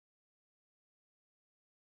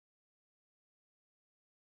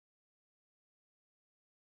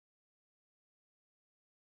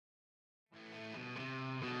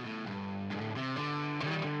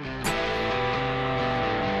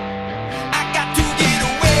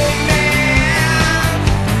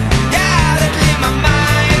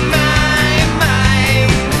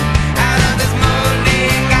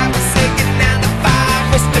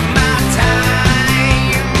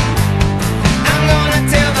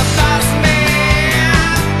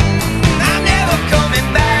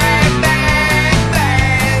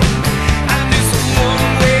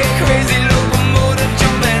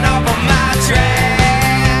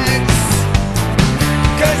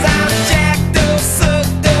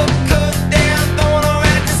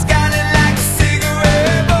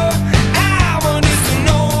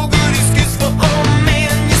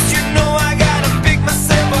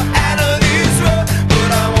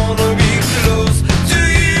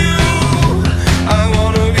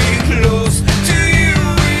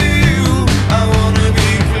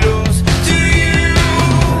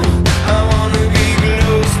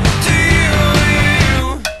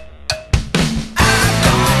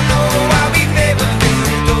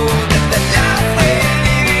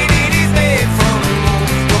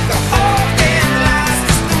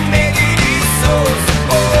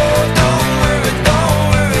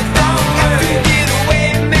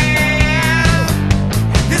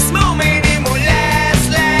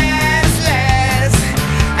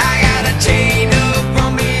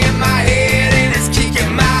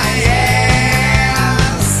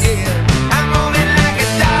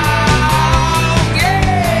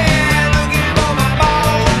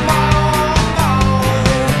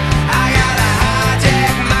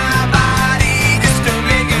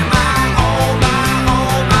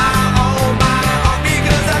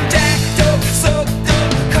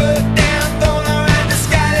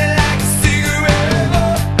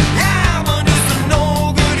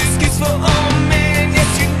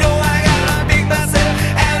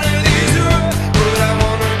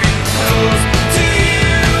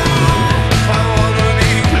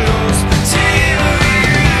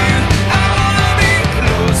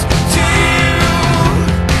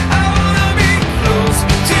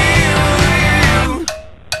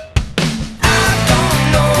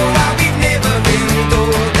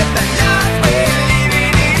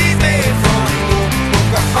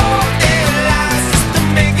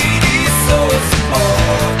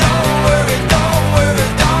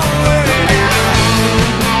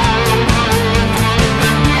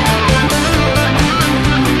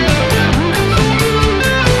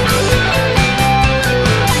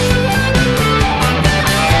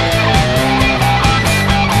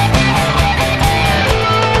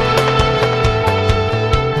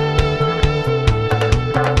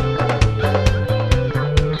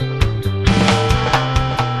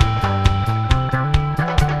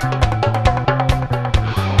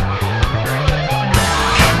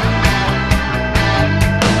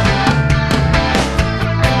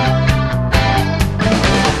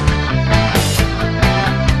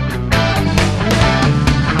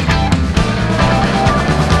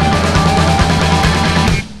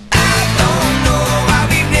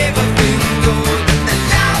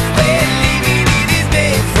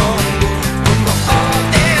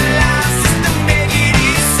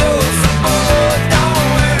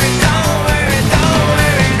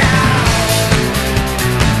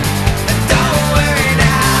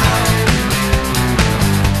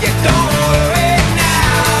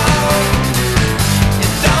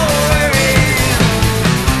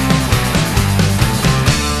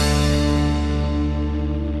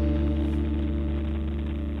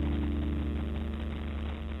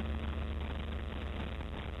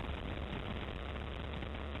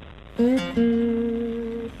Here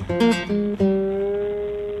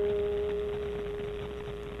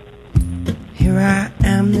I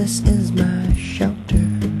am, this is my shelter.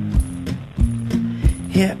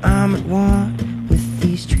 Here I'm at one with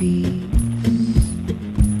these trees,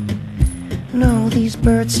 and all these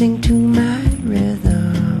birds sing to my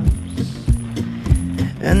rhythms,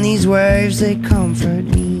 and these waves, they comfort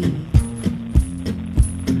me.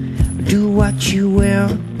 Do what you will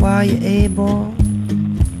while you're able.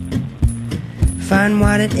 Find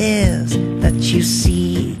what it is that you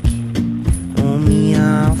seek. Oh me,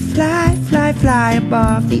 I'll fly, fly, fly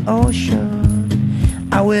above the ocean.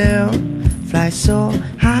 I will fly so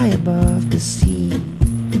high above the sea.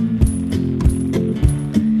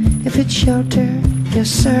 If it's shelter you're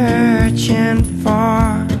searching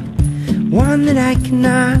for, one that I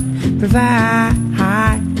cannot provide,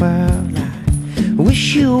 well, I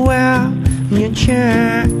wish you well on your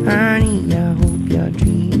journey. I hope your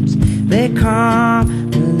dreams, they come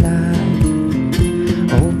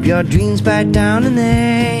alive. I hope your dreams bite down and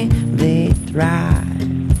they thrive.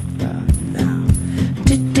 But now,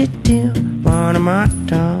 do-do-do, one of my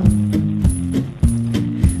tongue.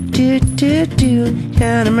 Do-do-do,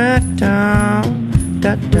 and I'm at down,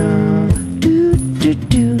 da-da.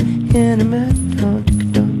 Do-do-do, and I'm at down,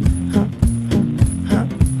 da-da.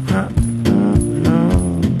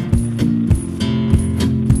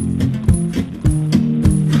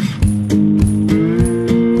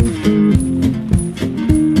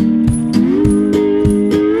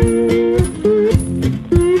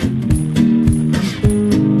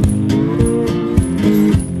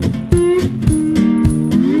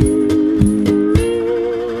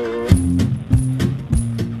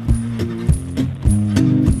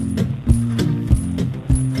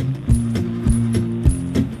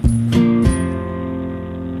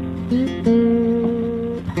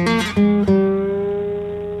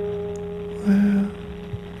 Well,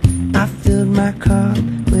 I filled my cup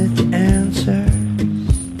with the answers,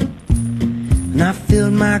 and I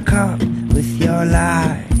filled my cup with your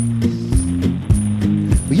lies.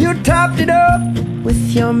 Well, you topped it up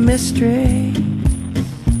with your mystery,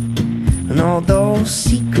 and all those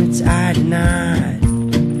secrets I denied.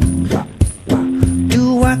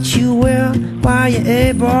 Do what you will while you're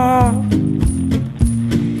able.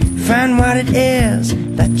 Find what it is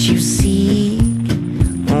that you seek.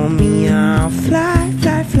 Oh me, I'll fly,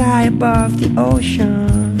 fly, fly above the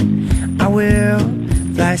ocean. I will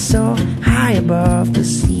fly so high above the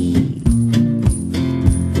sea.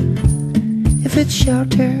 If it's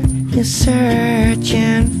shelter you're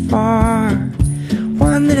searching for,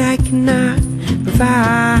 one that I cannot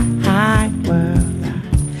provide, well,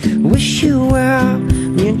 I wish you well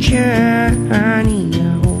on your journey. I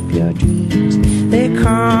hope your dreams, they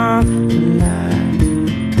come alive.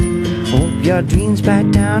 Hope your dreams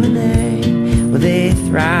bite down and they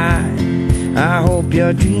thrive. I hope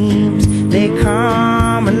your dreams, they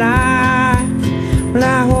come alive. Well,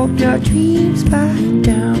 I hope your dreams bite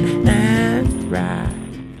down and thrive.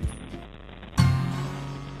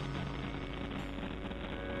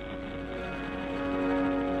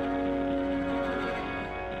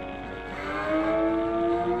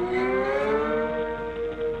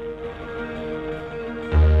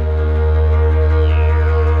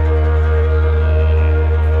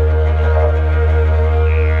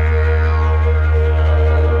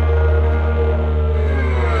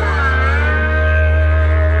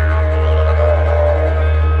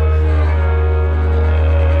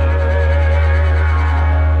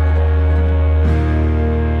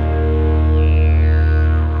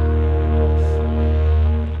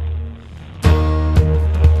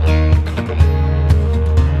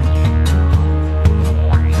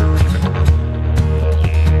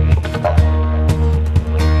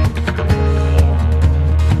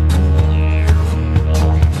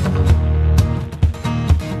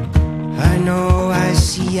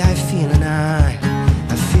 I feel and I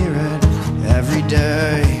fear it every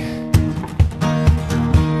day.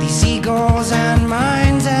 These egos and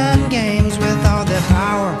minds and games with all their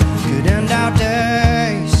power could end our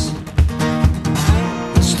days.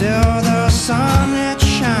 But still the sun, it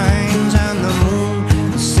shines and the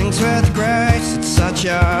moon sings with grace. It's such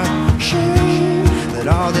a shame that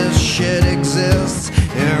all this shit